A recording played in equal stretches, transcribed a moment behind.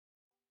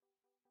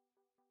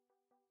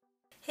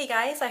Hey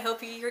guys, I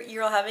hope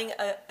you're all having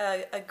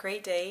a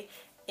great day.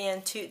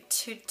 And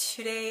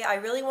today I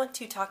really want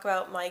to talk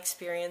about my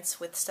experience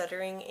with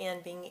stuttering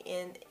and being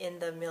in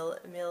the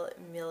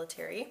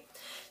military.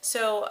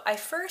 So I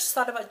first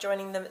thought about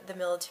joining the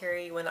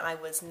military when I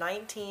was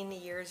 19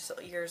 years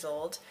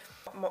old.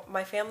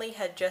 My family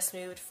had just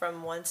moved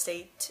from one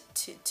state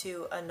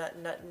to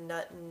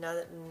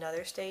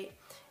another state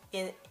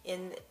in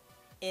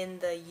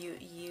the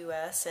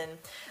U.S. and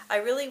I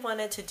really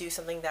wanted to do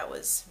something that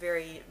was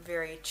very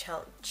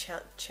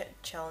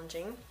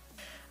challenging.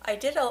 I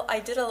did a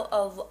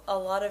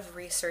lot of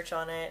research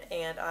on it,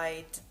 and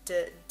I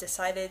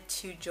decided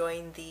to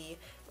join the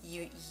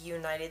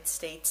United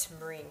States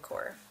Marine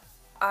Corps.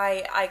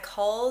 I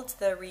called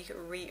the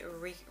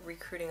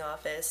recruiting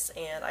office,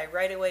 and I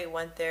right away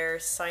went there,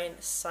 signed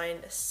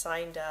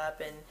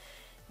up, and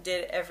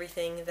did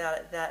everything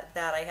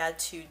that I had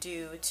to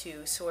do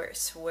to swear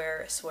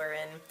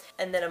in.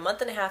 And then a month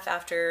and a half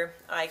after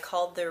I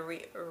called the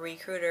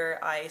recruiter,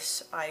 I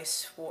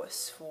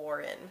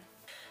swore in.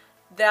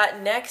 That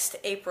next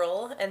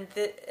April, and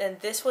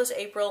this was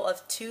April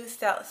of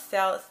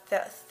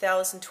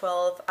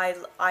 2012,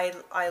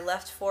 I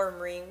left for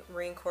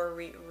Marine Corps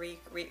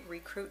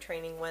recruit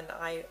training when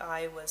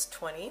I was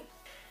 20.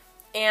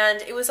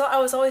 And I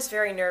was always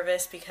very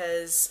nervous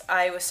because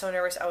I was so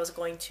nervous I was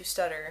going to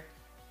stutter.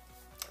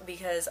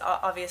 Because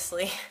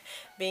obviously,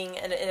 being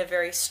in a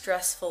very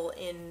stressful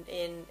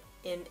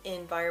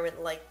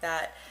environment like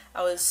that,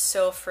 I was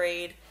so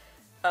afraid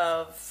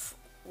of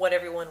what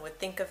everyone would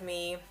think of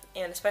me,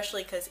 and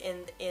especially because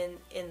in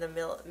the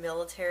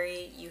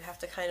military, you have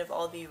to kind of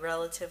all be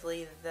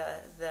relatively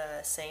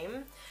the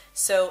same.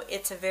 So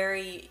it's a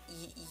very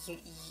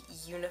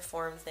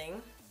uniform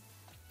thing.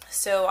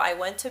 So I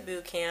went to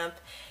boot camp,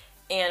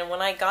 and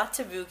when I got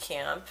to boot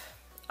camp,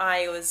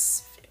 I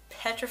was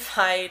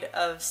petrified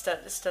of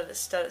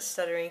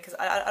stuttering, because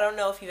I don't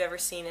know if you've ever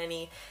seen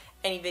any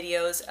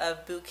videos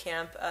of boot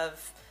camp,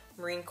 of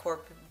Marine Corps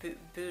boot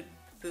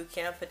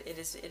camp, but it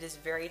is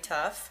very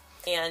tough,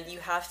 and you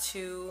have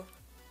to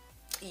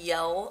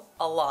yell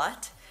a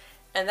lot.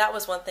 And that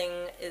was one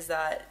thing, is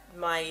that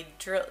my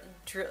drill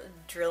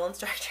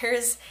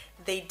instructors,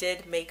 they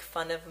did make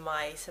fun of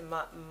my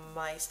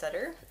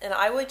stutter, and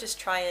I would just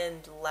try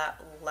and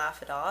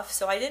laugh it off.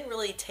 So I didn't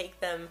really take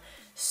them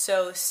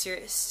so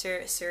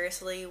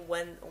seriously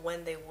when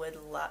they would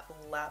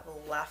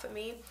laugh at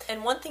me.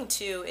 And one thing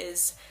too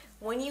is,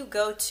 when you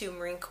go to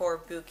Marine Corps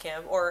boot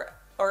camp, or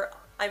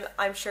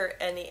I'm sure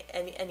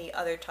any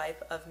other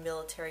type of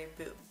military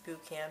boot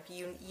camp,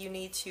 you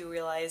need to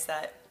realize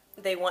that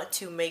they want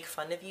to make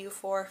fun of you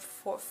for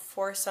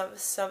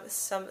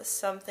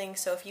something.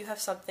 So if you have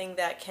something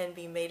that can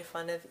be made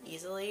fun of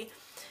easily,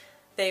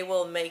 they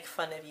will make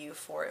fun of you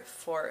for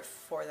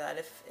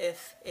that,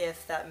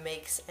 if that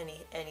makes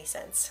any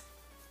sense.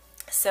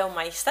 So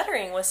my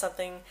stuttering was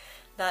something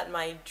that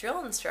my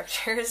drill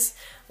instructors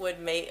would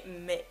make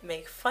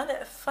fun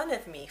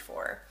of me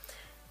for,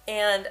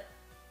 and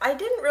I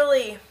didn't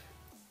really.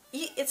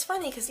 It's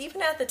funny because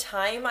even at the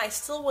time, I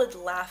still would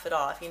laugh it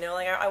off, you know,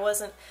 like I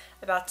wasn't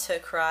about to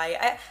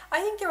cry. I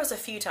think there was a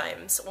few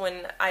times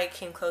when I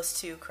came close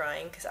to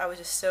crying because I was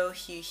just so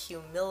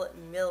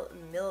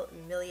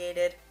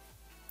humiliated.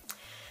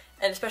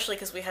 And especially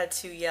because we had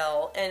to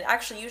yell. And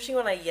actually, usually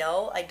when I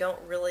yell, I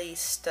don't really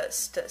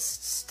stutter.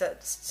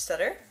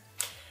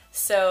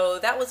 So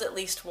that was at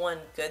least one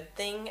good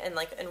thing. And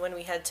when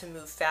we had to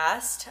move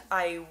fast,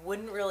 I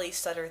wouldn't really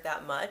stutter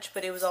that much.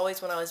 But it was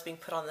always when I was being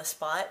put on the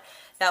spot,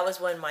 that was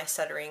when my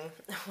stuttering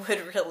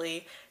would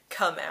really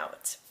come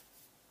out.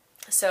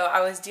 So I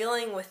was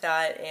dealing with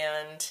that,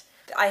 and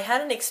I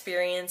had an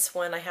experience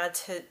when I had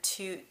to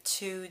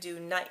do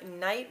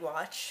night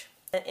watch.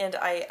 And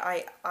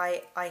I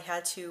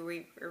had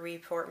to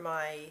report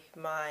my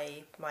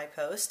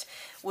post,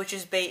 which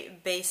is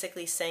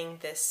basically saying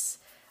this.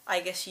 I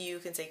guess you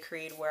can say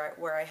creed,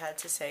 where I had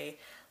to say,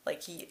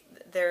 like,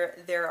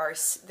 there are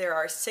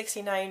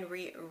 69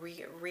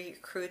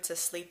 recruits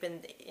asleep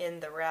in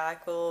the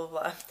rack, blah,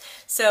 blah, blah.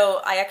 So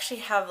I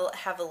actually have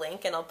a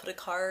link, and I'll put a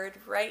card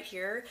right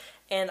here,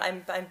 and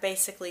I'm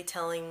basically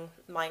telling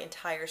my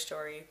entire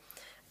story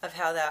of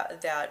how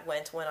that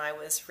went when I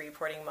was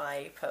reporting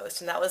my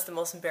post. And that was the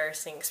most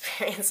embarrassing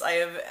experience I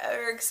have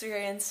ever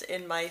experienced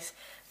in my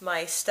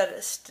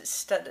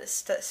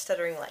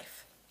stuttering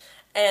life.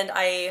 And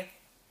I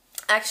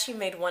actually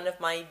made one of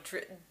my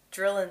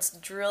drill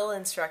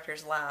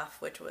instructors laugh,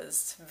 which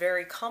was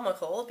very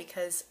comical,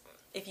 because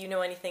if you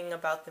know anything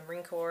about the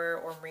Marine Corps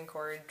or Marine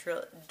Corps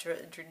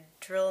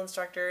drill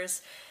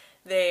instructors,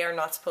 they are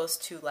not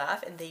supposed to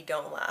laugh, and they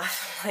don't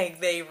laugh.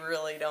 Like, they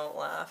really don't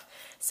laugh.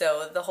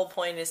 So the whole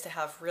point is to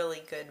have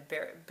really good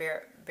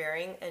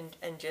bearing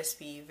and just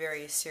be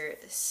very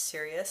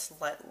serious,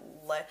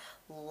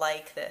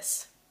 like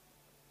this.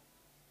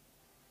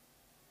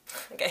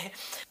 Okay.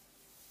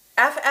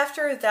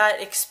 After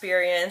that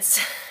experience,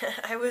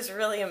 I was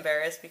really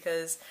embarrassed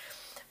because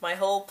my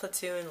whole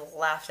platoon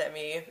laughed at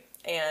me,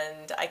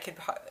 and I could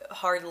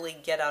hardly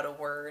get out a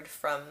word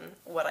from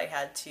what I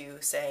had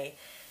to say.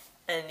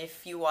 And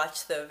if you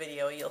watch the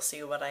video, you'll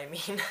see what I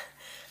mean.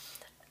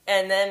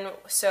 And then,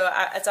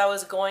 as I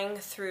was going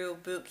through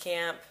boot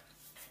camp,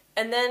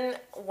 and then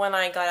when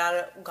I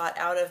got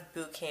out of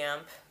boot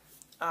camp,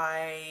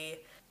 I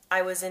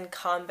was in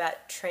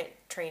combat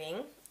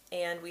training,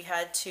 and we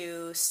had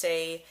to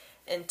say,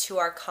 and to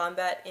our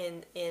combat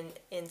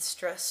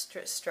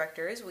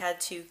instructors, we had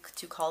to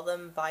call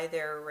them by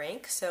their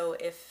rank. So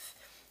if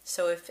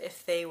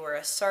they were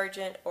a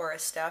sergeant or a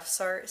staff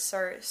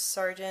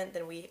sergeant,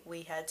 then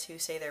we had to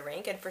say their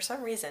rank. And for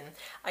some reason,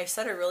 I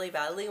stutter really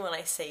badly when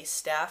I say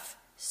staff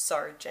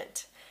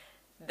sergeant.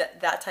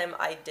 That time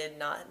I did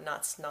not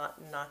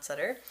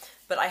stutter,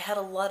 but I had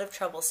a lot of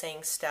trouble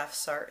saying staff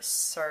sergeant.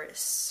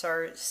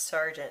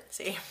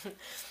 See,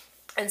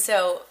 and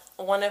so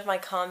one of my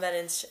combat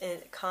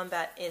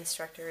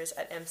instructors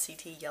at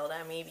MCT yelled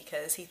at me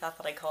because he thought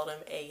that I called him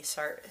a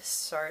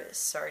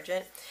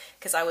sergeant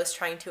because I was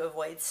trying to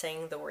avoid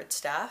saying the word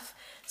staff.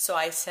 So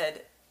I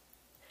said,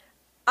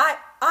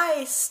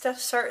 I staff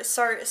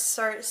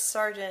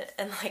sergeant,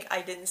 and like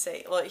I didn't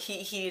say. Well,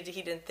 he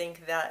didn't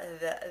think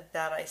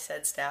that I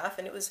said staff,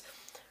 and it was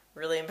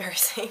really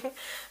embarrassing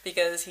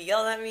because he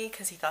yelled at me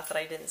because he thought that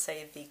I didn't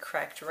say the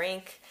correct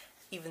rank,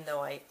 even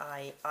though I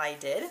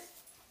did.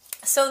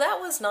 So that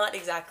was not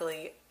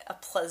exactly a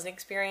pleasant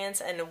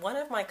experience, and one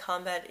of my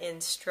combat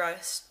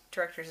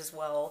instructors as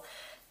well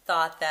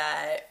thought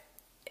that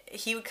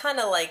he would kind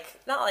of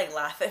like, not like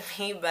laugh at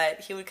me,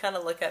 but he would kind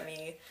of look at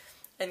me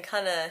and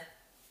kind of,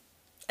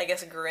 I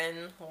guess,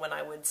 grin when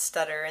I would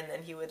stutter, and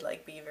then he would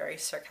like be very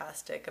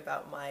sarcastic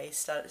about my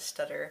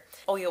stutter.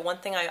 Oh yeah, one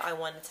thing I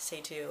wanted to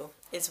say too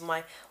is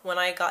when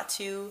I got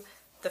to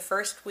the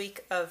first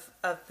week of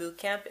boot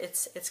camp,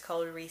 it's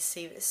called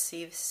receiving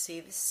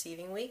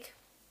week.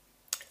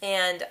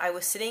 And I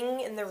was sitting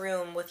in the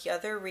room with the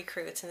other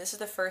recruits, and this is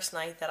the first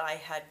night that I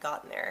had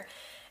gotten there.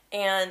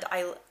 And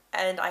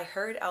I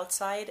heard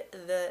outside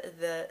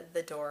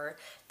the door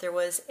there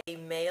was a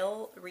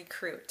male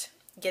recruit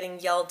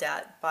getting yelled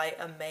at by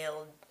a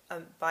male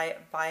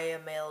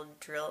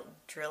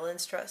drill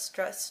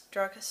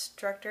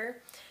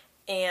instructor,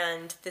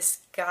 and this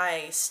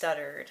guy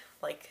stuttered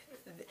like.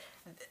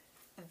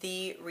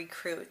 The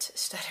recruit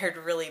stuttered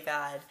really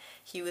bad.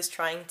 He was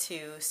trying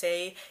to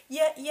say,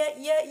 yes,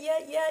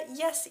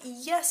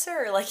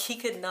 sir. Like he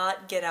could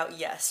not get out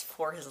yes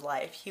for his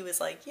life. He was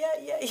like, yeah.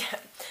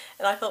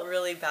 And I felt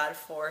really bad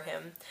for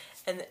him.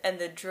 And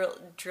the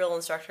drill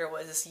instructor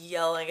was just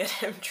yelling at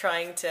him,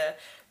 trying to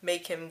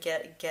make him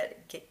get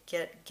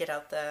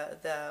out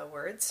the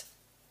words.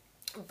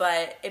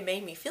 But it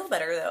made me feel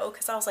better though,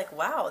 because I was like,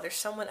 wow, there's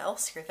someone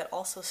else here that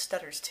also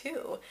stutters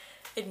too.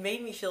 It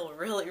made me feel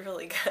really,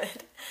 really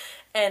good.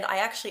 And I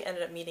actually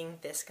ended up meeting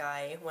this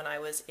guy when I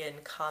was in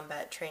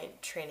combat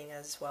training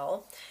as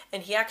well.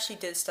 And he actually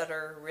did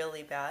stutter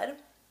really bad.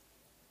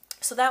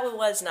 So that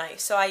was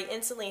nice. So I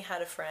instantly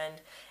had a friend,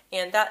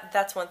 and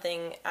that's one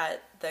thing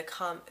at the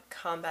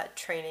combat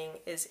training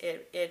is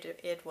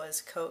it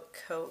was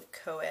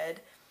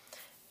co-ed.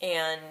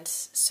 And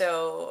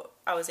so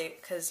I was able,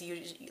 because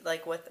usually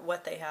like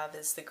what they have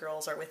is the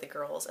girls are with the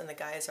girls and the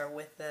guys are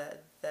with the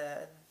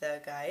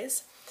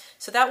guys.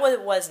 So that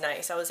was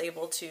nice. I was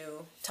able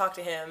to talk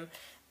to him,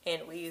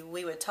 and we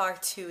would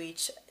talk to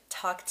each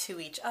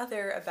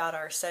other about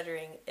our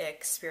stuttering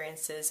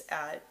experiences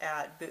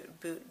at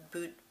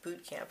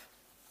boot camp.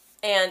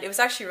 And it was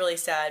actually really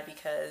sad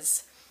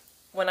because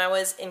when I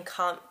was in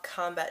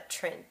combat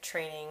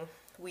training,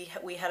 we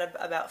had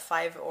about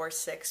 5 or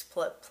 6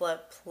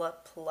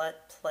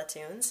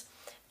 platoons,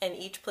 and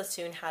each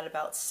platoon had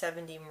about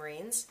 70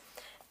 Marines.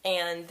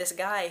 And this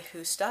guy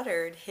who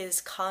stuttered,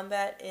 his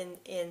combat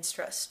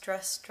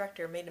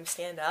instructor made him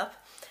stand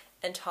up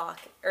and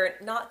talk, or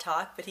not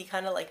talk, but he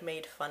kind of like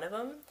made fun of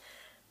him.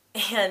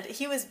 And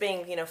he was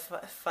being,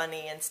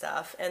 funny and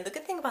stuff. And the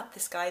good thing about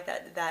this guy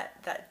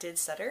that did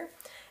stutter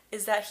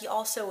is that he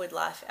also would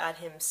laugh at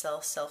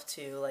himself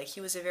too. Like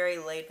he was a very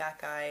laid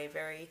back guy,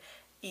 very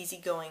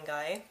easygoing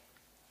guy,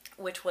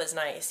 which was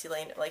nice.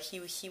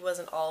 He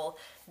wasn't all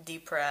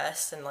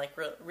depressed and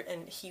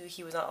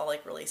he was not all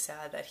like really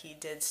sad that he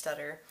did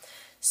stutter.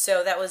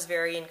 So that was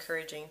very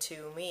encouraging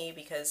to me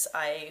because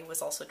I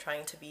was also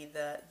trying to be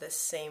the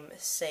same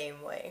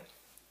way.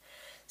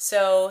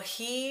 So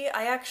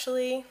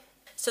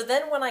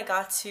then when I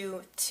got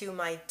to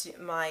my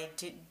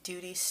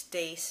duty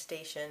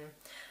station,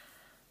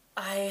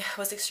 I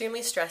was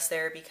extremely stressed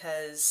there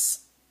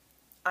because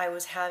I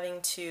was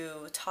having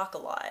to talk a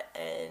lot,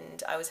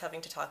 and I was having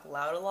to talk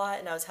loud a lot,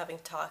 and I was having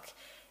to talk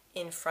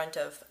in front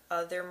of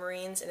other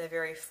Marines in a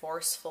very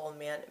forceful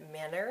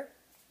manner.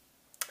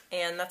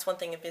 And that's one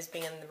thing is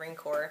being in the Marine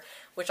Corps,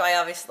 which I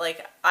obviously,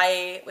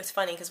 it was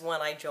funny because when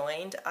I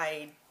joined,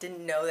 I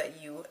didn't know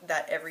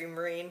that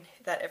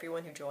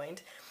everyone who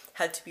joined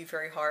had to be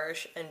very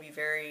harsh and be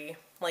very,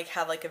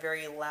 have a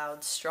very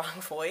loud,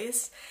 strong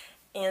voice.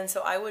 And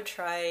so I would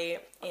try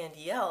and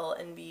yell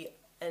and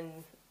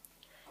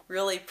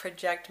really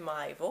project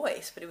my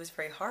voice, but it was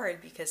very hard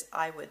because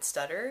I would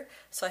stutter.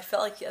 So I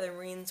felt like the other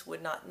Marines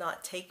would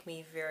not take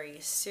me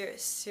very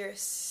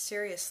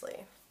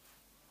seriously.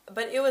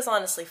 But it was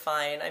honestly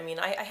fine. I mean,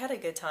 I had a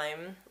good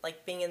time,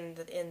 like being in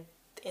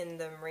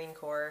the Marine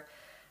Corps.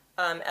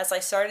 As I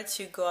started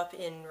to go up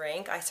in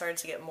rank, I started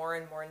to get more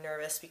and more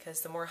nervous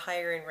because the more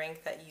higher in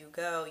rank that you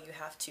go, you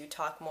have to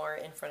talk more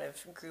in front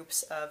of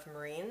groups of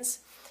Marines.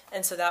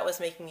 And so that was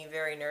making me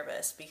very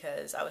nervous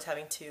because I was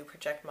having to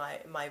project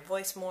my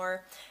voice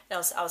more, and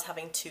I was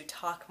having to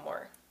talk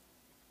more.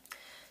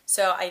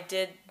 So I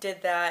did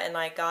that, and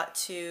I got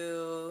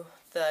to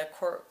the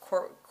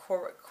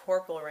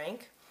corporal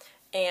rank.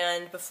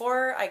 And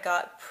before I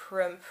got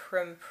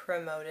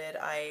promoted,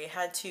 I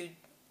had to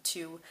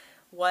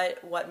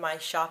what my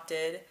shop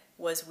did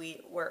was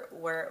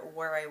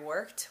where I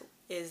worked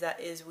is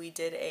we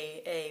did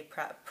a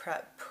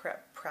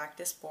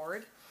practice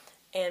board,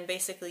 and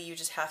basically you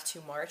just have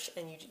to march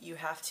and you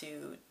have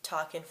to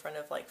talk in front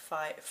of like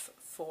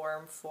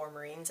four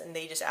Marines, and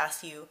they just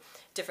ask you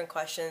different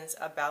questions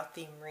about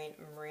the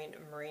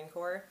Marine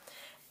Corps.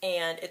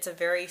 And it's a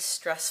very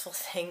stressful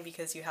thing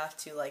because you have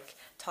to like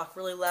talk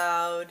really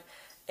loud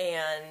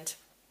and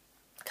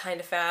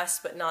kind of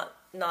fast, but not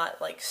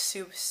like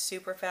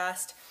super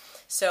fast.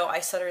 So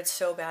I stuttered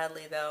so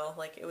badly though,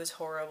 like it was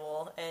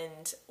horrible.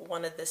 And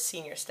one of the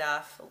senior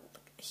staff,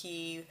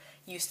 he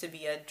used to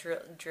be a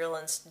drill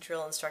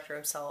instructor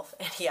himself,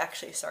 and he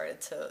actually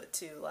started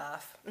to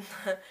laugh.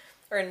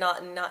 Or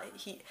not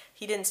he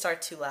didn't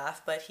start to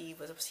laugh, but he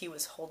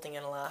was holding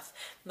in a laugh.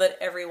 But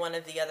every one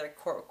of the other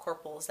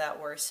corporals that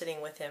were sitting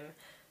with him,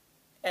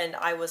 and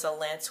I was a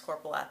lance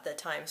corporal at the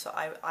time, so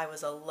I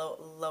was a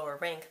lower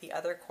rank. The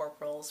other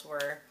corporals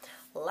were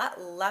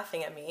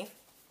laughing at me,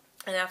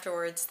 and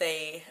afterwards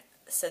they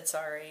said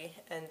sorry,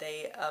 and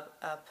they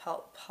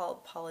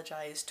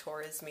apologized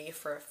towards me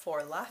for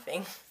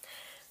laughing.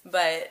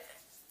 But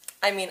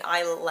I mean,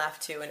 I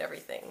laughed too and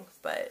everything,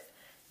 but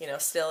you know,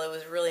 still it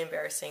was really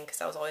embarrassing because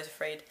I was always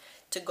afraid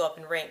to go up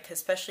in rank, cause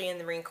especially in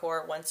the Marine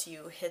Corps, once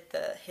you hit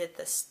the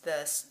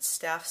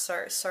staff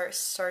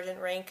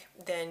sergeant rank,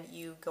 then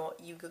you go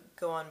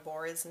on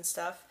boards and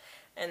stuff,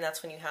 and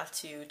that's when you have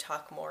to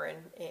talk more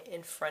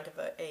in front of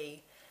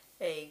a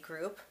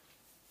group.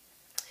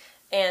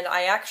 And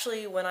I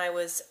actually, when I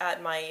was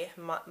at my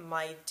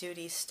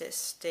duty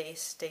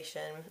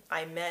station,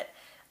 I met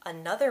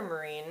another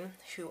Marine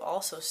who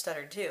also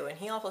stuttered too, and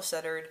he also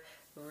stuttered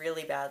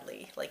really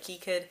badly. Like he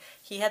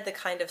had the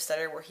kind of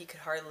stutter where he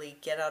could hardly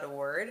get out a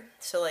word.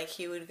 So like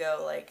he would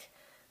go like,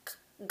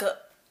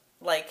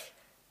 like,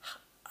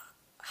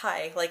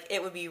 hi, like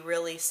it would be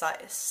really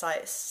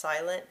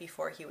silent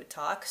before he would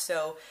talk.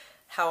 So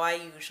how I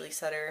usually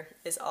stutter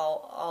is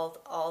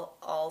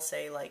I'll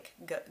say like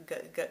g,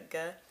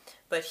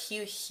 but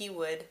he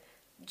would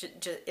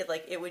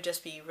it would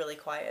just be really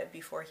quiet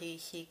before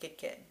he could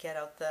get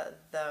out the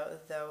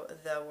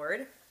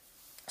word.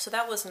 So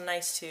that was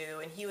nice too,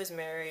 and he was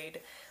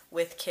married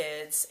with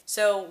kids.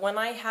 So when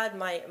I had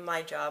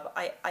my job,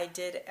 I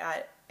did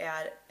add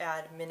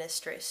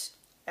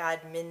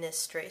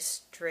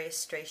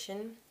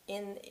administration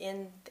in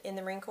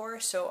the Marine Corps.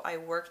 So I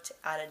worked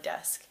at a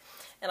desk,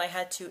 and I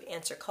had to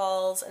answer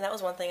calls, and that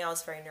was one thing I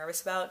was very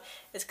nervous about,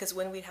 is because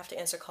when we'd have to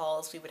answer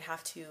calls, we would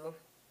have to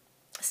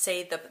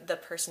say the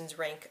person's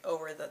rank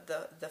over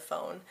the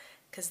phone,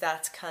 because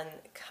that's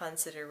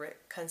considered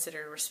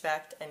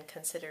respect and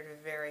considered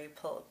very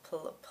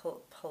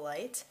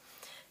polite.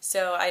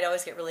 So I'd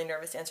always get really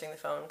nervous answering the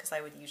phone because I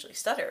would usually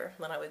stutter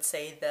when I would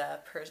say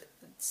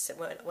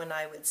when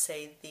I would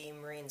say the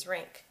Marine's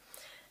rank.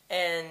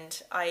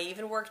 And I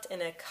even worked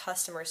in a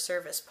customer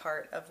service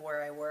part of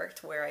where I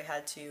worked, where I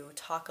had to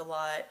talk a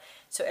lot.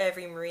 So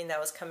every Marine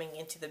that was coming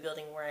into the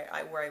building where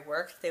I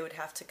worked, they would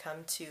have to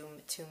come to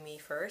me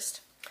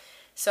first.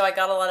 So I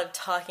got a lot of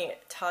talking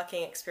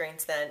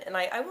experience then. And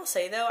I will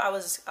say though, I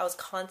was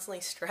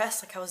constantly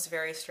stressed, like I was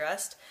very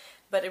stressed.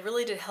 But it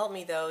really did help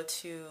me though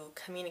to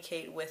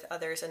communicate with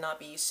others and not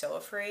be so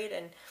afraid.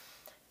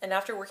 And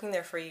after working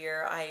there for a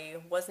year, I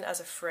wasn't as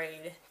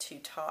afraid to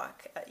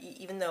talk,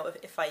 even though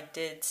if I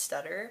did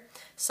stutter.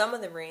 Some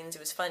of the Marines, it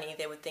was funny,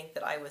 they would think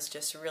that I was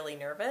just really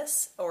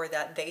nervous, or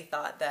that they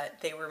thought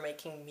that they were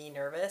making me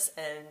nervous,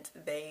 and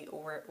they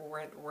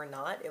were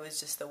not. It was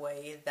just the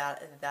way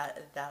that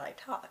I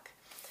talk.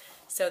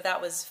 So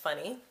that was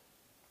funny.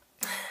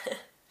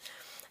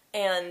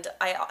 And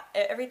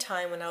every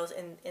time when I was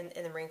in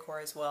the Marine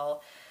Corps as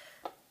well,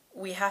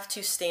 we have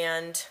to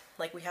stand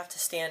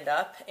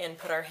up and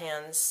put our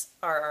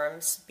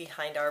arms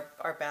behind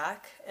our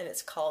back, and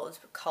it's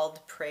called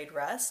parade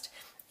rest,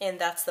 and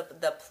that's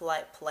the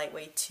polite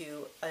way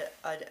to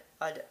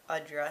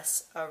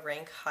address a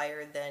rank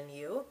higher than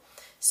you.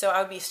 So I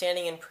would be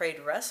standing in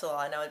parade rest a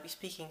lot, and I would be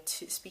speaking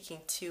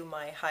to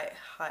my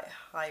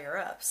higher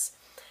ups,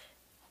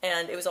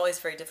 and it was always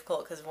very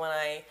difficult because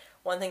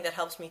one thing that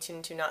helps me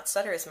to not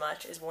stutter as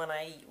much is when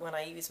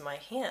I use my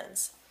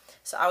hands.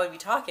 So I would be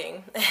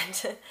talking,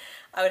 and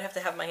I would have to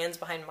have my hands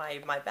behind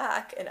my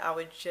back, and I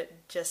would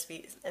just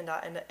be, and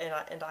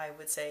I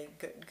would say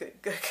good, good,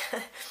 good,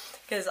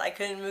 because I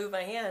couldn't move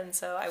my hands,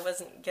 so I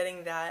wasn't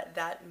getting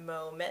that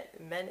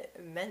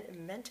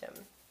momentum.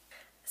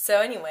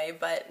 So anyway,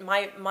 but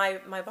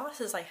my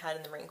bosses I had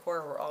in the Marine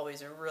Corps were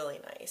always really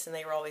nice, and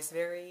they were always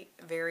very,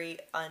 very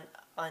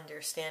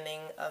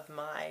understanding of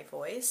my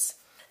voice.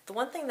 The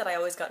one thing that I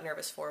always got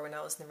nervous for when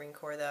I was in the Marine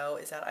Corps, though,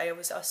 is that I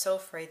was so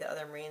afraid that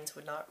other Marines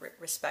would not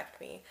respect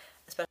me,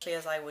 especially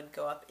as I would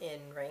go up in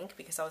rank,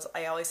 because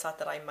I always thought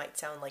that I might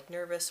sound like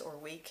nervous or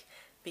weak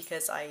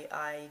because I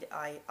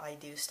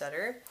do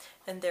stutter.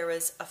 And there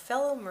was a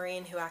fellow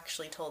Marine who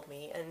actually told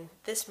me, and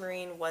this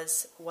Marine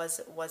was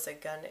a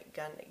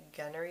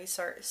gunnery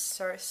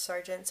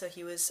sergeant, so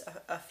he was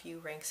a few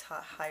ranks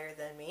higher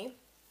than me,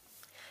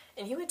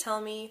 and he would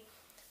tell me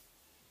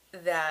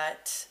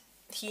that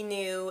he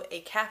knew a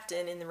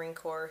captain in the Marine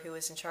Corps who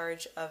was in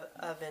charge of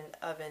an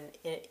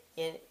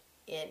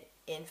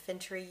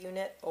infantry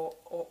unit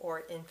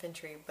or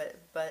infantry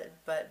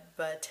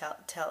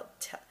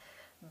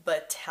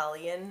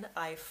battalion.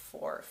 I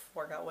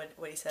forgot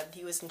what he said.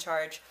 He was in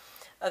charge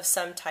of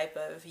some type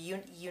of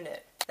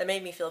unit. That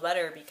made me feel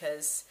better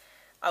because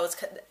I was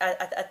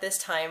at this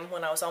time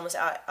when I was almost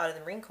out of the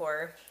Marine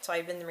Corps. So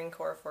I'd been in the Marine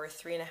Corps for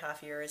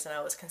 3.5 years, and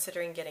I was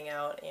considering getting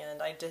out, and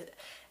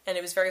and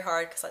it was very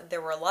hard because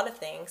there were a lot of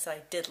things that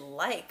I did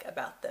like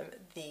about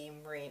the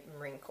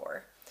Marine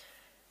Corps.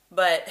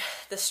 But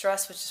the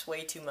stress was just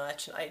way too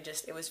much, and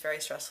it was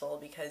very stressful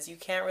because you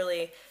can't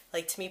really,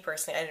 like, to me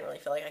personally, I didn't really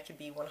feel like I could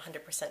be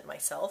 100%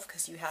 myself,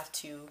 because you have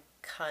to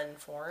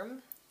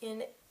conform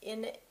in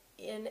a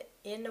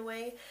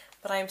way.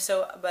 But I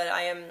felt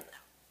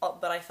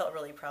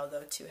really proud,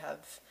 though, to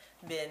have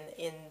been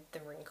in the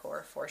Marine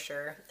Corps for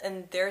sure.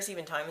 And there's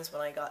even times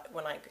when I've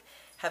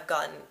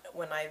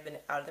been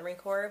out of the Marine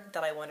Corps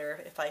that I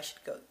wonder if I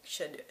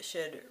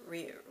should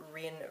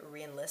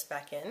re-enlist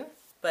back in.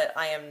 But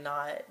I am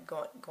not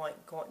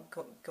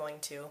going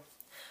to.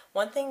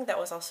 One thing that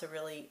was also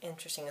really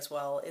interesting as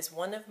well is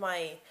one of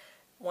my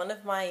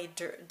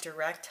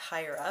direct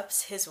higher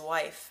ups, his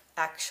wife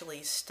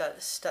actually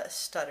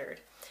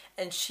stuttered,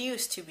 and she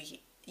used to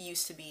be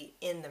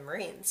in the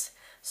Marines.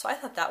 So I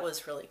thought that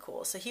was really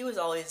cool. So he was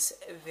always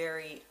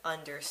very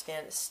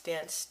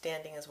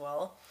understanding as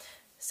well.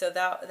 So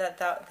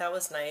that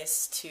was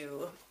nice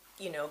to,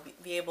 you know,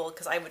 be able,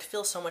 because I would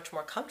feel so much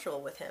more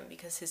comfortable with him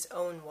because his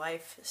own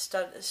wife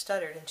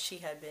stuttered, and she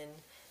had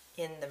been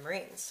in the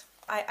Marines.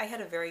 I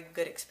had a very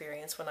good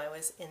experience when I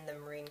was in the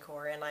Marine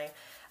Corps, and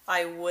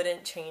I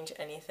wouldn't change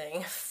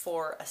anything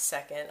for a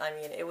second. I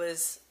mean, it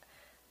was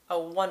a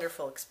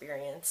wonderful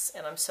experience,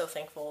 and I'm so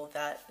thankful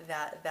that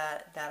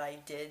I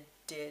did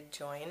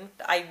join.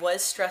 I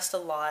was stressed a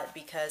lot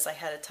because I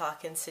had to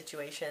talk in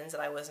situations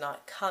that I was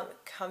not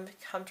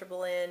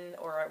comfortable in,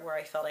 or where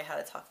I felt I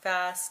had to talk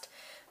fast.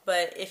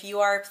 But if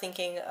you are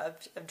thinking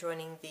of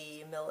joining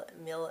the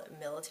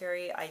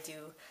military, I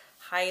do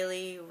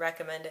highly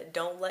recommend it.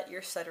 Don't let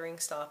your stuttering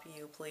stop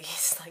you,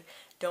 please. Like,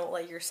 don't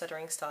let your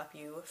stuttering stop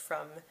you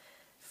from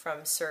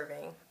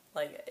serving.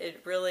 Like,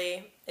 it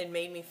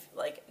made me,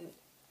 like,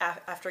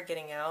 after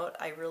getting out,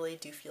 I really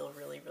do feel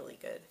really, really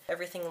good.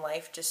 Everything in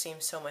life just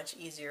seems so much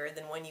easier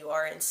than when you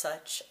are in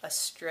such a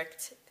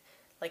strict,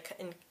 like,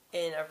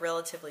 in a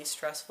relatively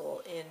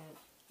stressful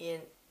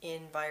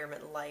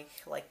environment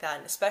like that,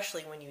 and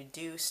especially when you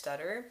do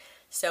stutter.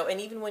 So, and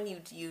even when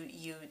you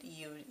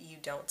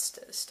don't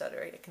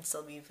stutter, it can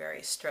still be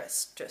very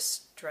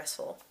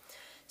stressful.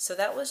 So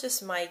that was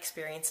just my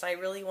experience, and I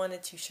really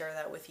wanted to share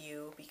that with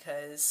you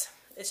because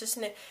it's just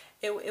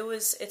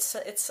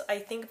I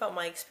think about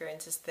my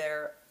experiences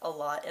there a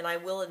lot, and I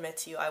will admit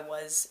to you I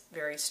was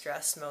very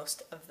stressed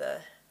most of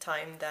the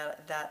time that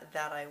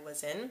I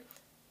was in.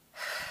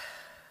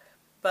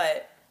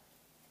 But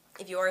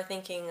if you are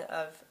thinking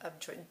of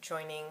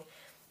joining,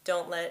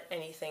 don't let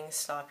anything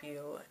stop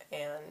you.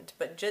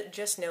 But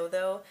just know,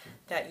 though,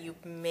 that you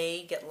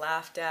may get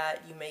laughed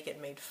at, you may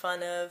get made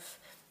fun of.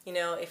 You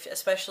know,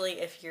 especially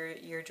if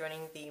you're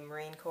joining the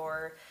Marine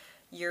Corps,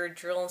 your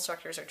drill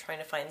instructors are trying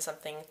to find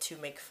something to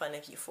make fun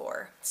of you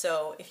for.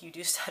 So if you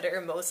do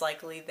stutter, most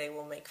likely they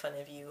will make fun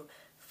of you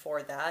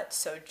for that.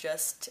 So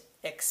just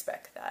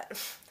expect that.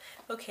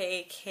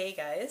 Okay,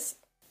 guys.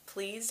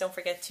 Please don't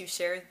forget to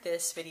share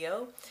this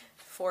video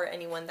for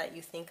anyone that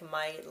you think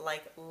might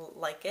like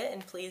it,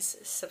 and please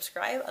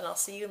subscribe, and I'll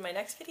see you in my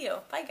next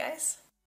video. Bye, guys.